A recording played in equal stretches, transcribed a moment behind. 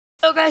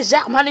Hello guys,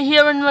 Zack Money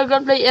here and we're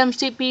gonna play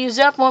MCP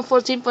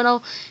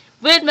 0.14.0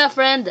 with my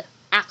friend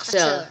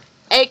Axel,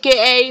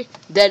 aka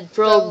Dead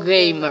Pro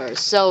Gamer.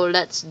 So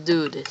let's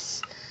do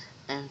this.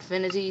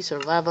 Infinity,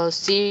 survival,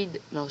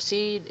 seed, no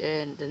seed,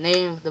 and the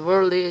name of the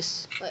world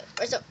is Wait,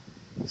 where's the...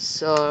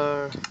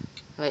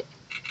 wait,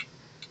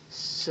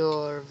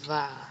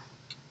 Survival.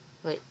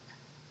 Wait,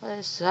 what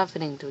is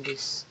happening to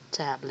this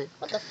tablet?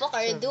 What the fuck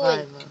are you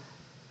doing?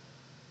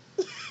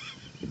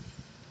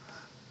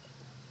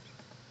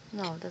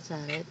 No, that's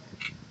not it.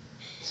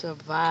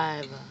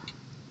 Survival.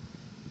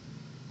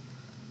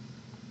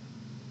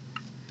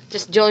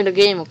 Just join the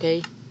game,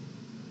 okay?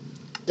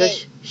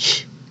 Just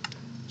shh,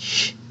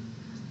 shh.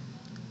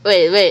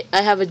 Wait,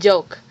 I have a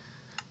joke.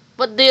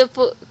 What do you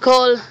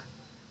call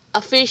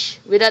a fish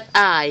with an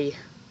eye?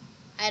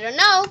 I don't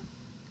know.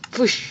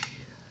 Push.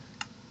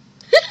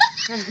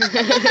 Know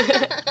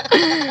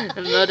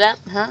that,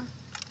 huh?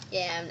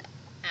 Yeah,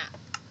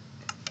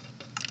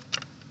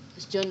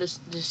 Just join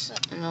just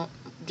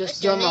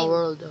What's join your my name?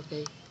 world,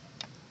 okay?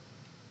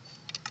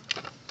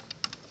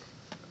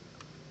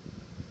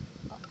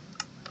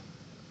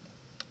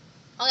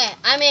 Okay,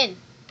 I'm in.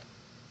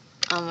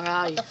 Where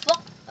are What you? the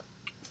fuck?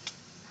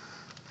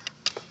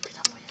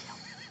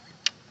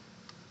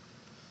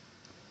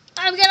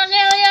 I'm gonna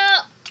kill you!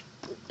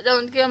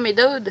 Don't kill me,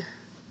 dude.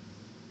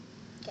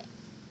 Okay.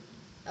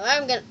 Where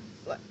am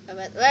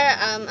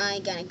I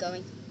gonna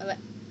going?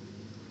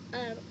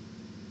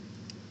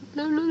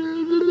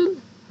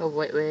 Oh,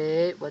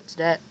 wait, what's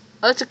that?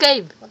 Oh, it's a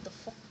cave. What the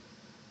fuck?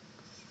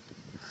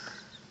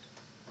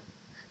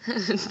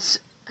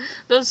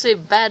 Don't say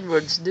bad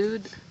words,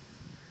 dude.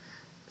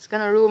 It's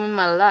gonna ruin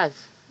my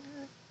life.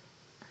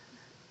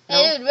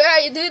 Hey dude, where are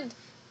you, dude?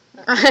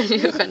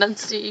 You cannot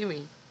see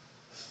me.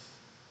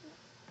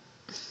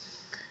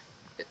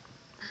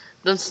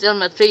 Don't steal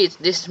my trees.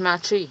 This is my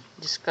tree.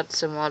 Just cut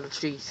some other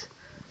trees.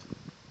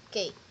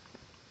 Okay.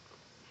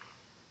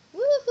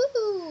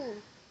 Woohoo!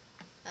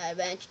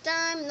 Adventure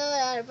time, no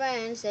other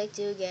friends stick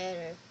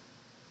together.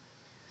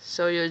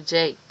 So you're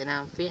Jake and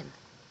I'm Finn.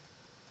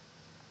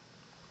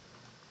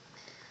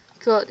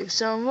 Cutting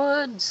some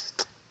woods,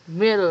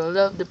 middle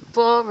of the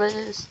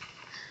forest.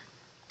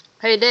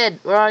 Hey Dad,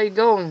 where are you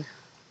going?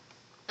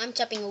 I'm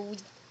chopping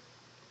wood.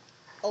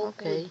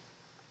 Okay.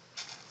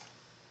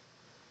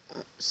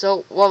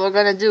 So what we're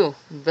gonna do?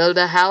 Build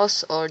a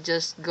house or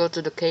just go to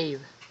the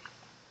cave?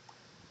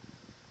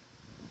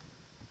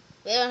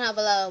 We don't have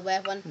a lot of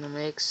weapons.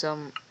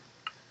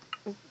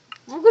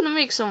 We're gonna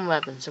make some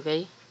weapons,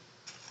 okay?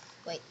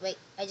 Wait,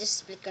 I just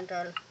split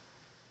control.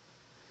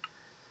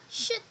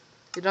 Shit.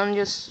 You don't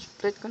use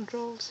split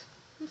controls?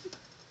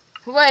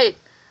 Wait,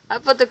 I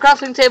put the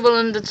crafting table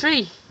in the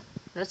tree.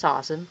 That's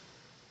awesome.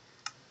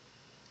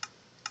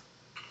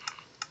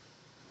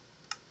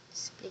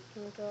 Split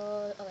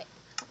control. Okay,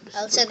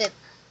 I'll set it.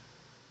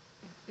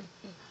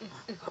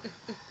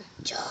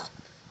 Chop,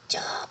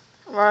 chop.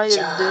 Where are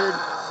you, dude?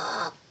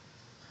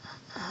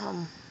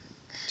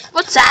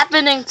 What's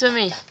happening to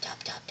me? Chop.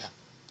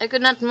 I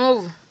could not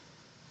move.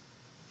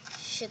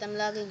 Shit, I'm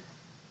lagging.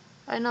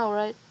 I know,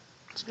 right?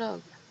 It's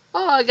log.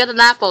 Oh, I got an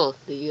apple.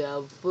 Do you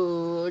have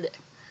food?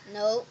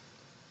 No.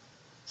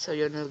 So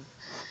you're noob.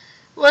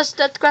 What's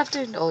that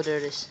crafting? Oh, there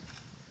it is.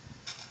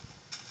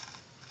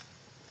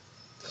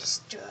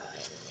 Destroy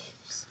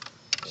lives.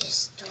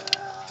 Destroy.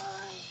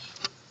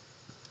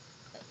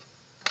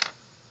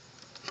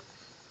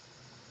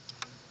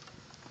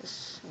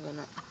 Yes, I'm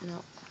gonna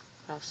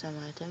craft some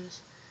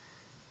items.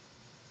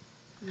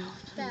 No.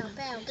 Pow.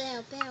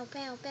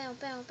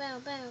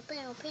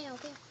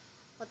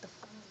 What the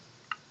fuck?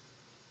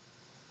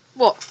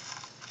 What?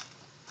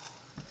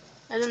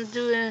 I didn't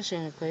do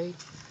anything, okay?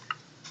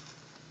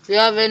 Do you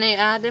have any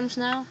items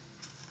now?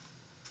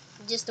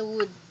 Just the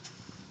wood.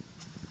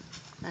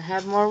 I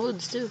have more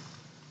woods too.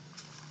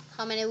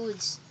 How many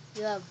woods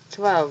you have?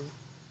 12.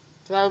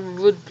 12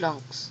 wood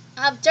planks.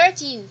 I have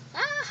 13.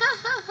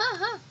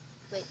 Ha.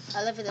 Wait,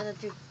 I left it at a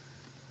tree.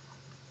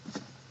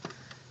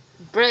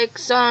 Break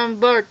some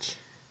birch.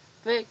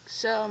 Break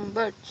some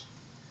birch.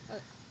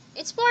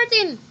 It's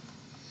 14.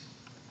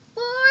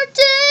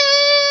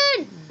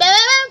 14.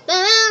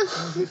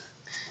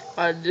 What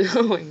are you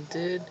doing,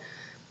 dude?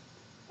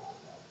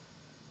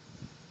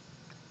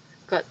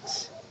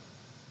 Cuts.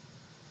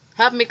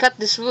 Help me cut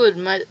this wood.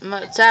 My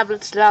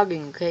tablet's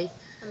lagging, okay?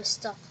 I'm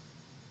stuck.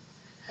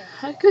 Okay.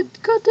 I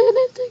could cut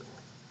anything.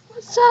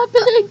 What's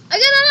happening? I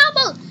got an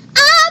apple!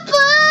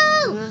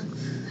 Apple!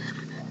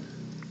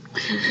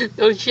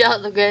 Don't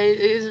shout, okay?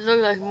 It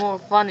looks like more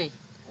funny.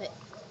 Wait,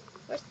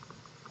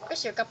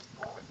 where's your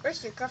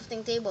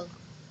crafting table?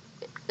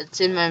 It's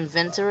in my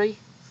inventory.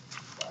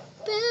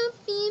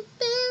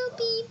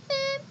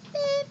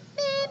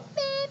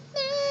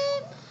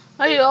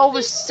 Why are you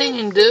always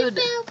singing, dude?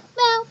 Look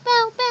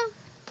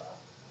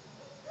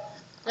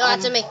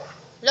out to me.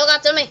 Look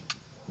out to me.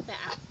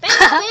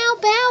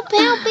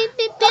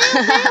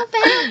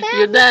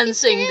 You're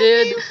dancing,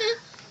 dude.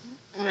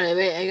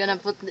 Wait,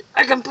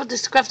 I can put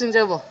this crafting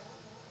table.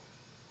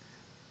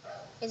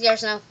 It's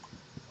yours now.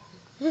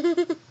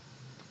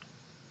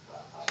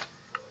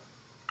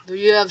 Do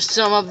you have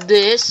some of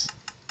this?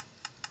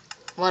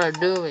 What are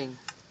you doing?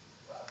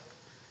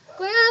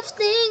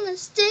 Crafting a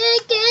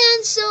stick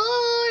and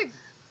sword.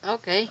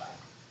 Okay,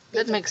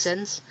 that makes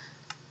Pickaxe. sense.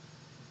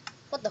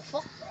 What the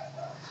fuck?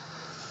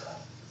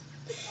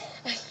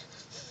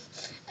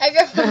 I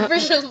got a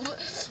pressure.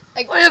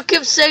 Why you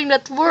keep saying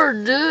that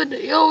word, dude?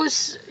 You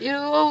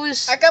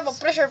always. I got a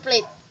pressure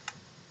plate.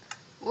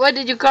 Why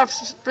did you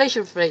craft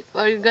pressure plate?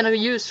 What are you gonna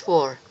use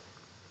for?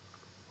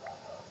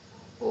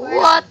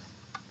 What?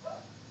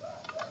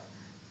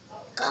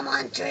 Come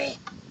on, tree.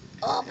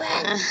 Open.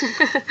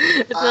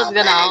 It's not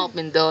gonna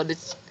open though.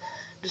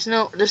 There's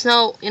no, there's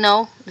no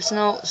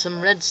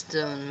some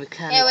redstone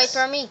mechanics. Hey, wait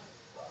for me.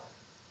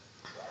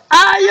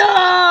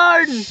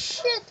 Iron!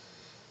 Shit.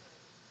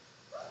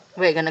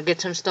 Wait, gonna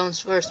get some stones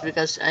first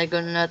because I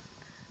gonna not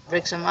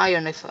break some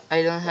iron if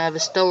I don't have a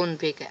stone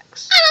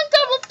pickaxe. I don't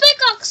have a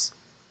pickaxe.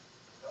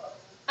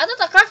 I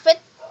thought I craft it.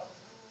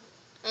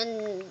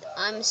 And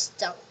I'm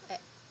stuck.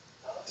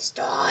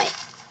 Destroy.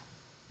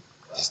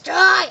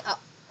 Destroy. Oh.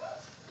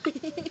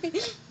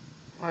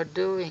 What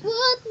doing?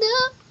 What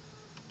the?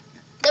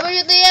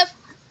 WTF?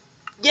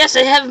 Yes,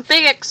 I have a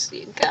pickaxe.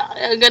 God,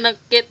 I'm gonna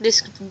get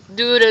this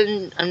dude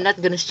and I'm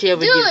not gonna share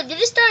with you. Dude, you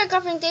destroy a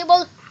crafting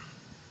table.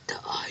 The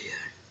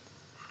iron.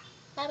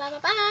 Bow, bow, bow,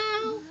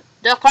 bow.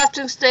 The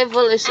crafting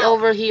table is Ow.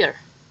 over here.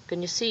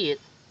 Can you see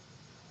it?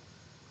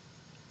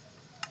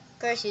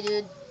 Curse you,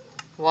 dude.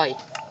 Why?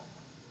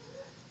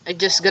 I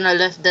just gonna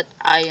left that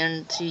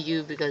iron to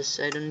you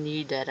because I don't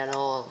need that at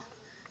all.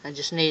 I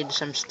just need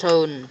some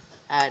stone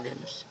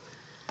items.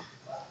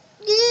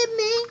 Give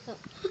me. Oh.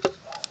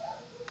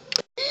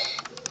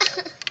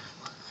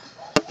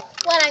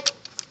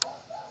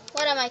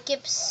 What am I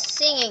keep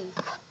singing?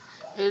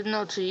 It's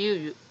not to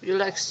you. You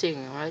like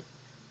singing, right?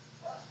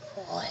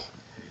 Boy.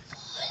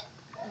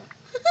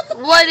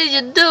 Why did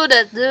you do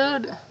that,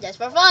 dude? Just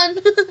for fun.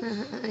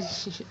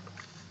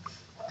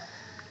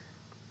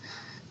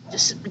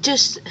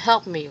 just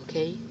help me,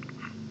 okay?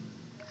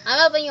 I'm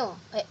helping you.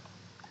 Wait.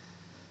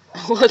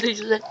 What did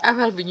you say? I'm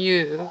helping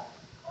you.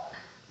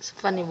 It's a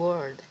funny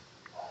word.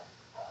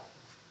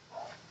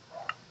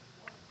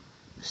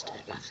 Start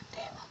crafting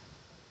table.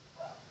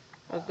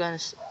 We're gonna.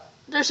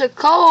 There's a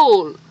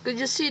coal. Could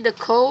you see the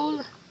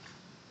coal?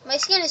 My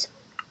skin is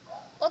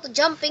auto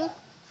jumping.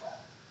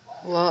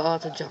 Well,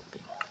 auto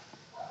jumping.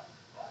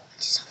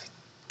 Just off it.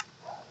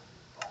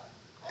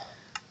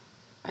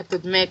 I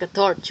could make a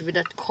torch with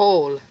that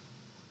coal.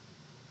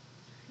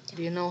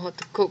 Do you know how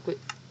to cook with?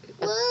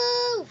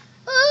 Whoa!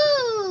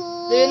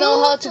 Oh! Do you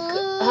know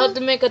how to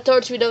make a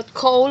torch without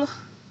coal?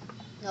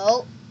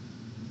 No.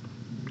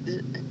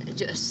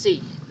 Just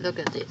see. Look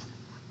at it.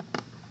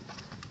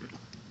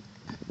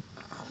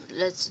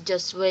 Let's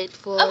just wait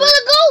for. I found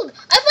a gold!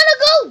 I found a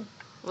gold!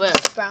 Where?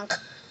 Prank.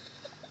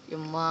 Your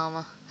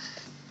mama.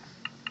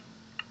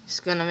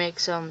 Just gonna make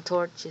some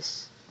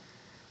torches.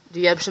 Do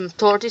you have some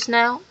torches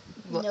now?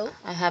 No.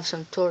 I have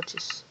some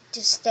torches.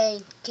 Just stay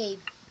in cave.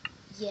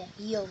 Yeah.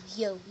 Yo,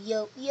 yo,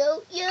 yo,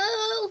 yo,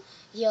 yo.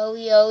 Yo,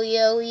 yo,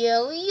 yo,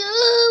 yo,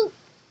 yo.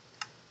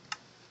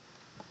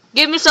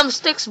 Give me some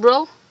sticks,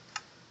 bro.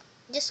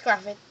 Just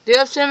craft it. Do you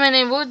have so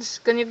many woods?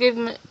 Can you give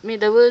me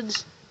the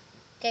woods?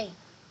 Okay.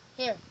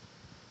 Here.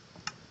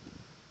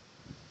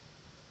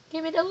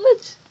 Give me the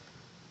woods.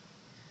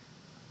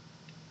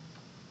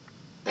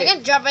 I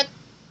can drop it.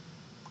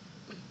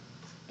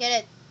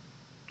 Get it.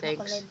 Thanks.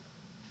 Knuckle in.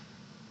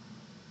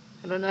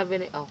 I don't have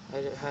any. Oh,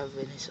 I don't have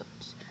any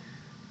stones.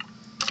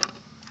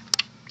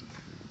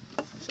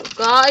 So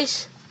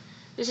guys,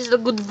 this is the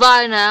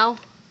goodbye now.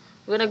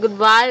 We're gonna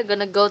goodbye. We're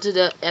gonna go to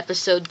the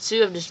episode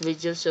 2 of this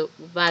video. So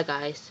goodbye,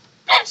 guys.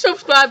 And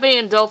subscribing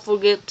and don't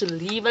forget to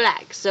leave a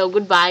like. So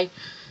goodbye.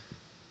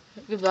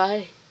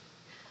 Goodbye.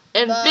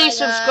 And Bye, please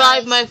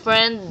subscribe guys. my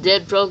friend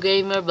Dead Pro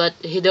Gamer, but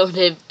he don't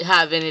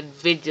have any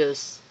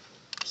videos.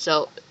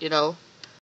 So,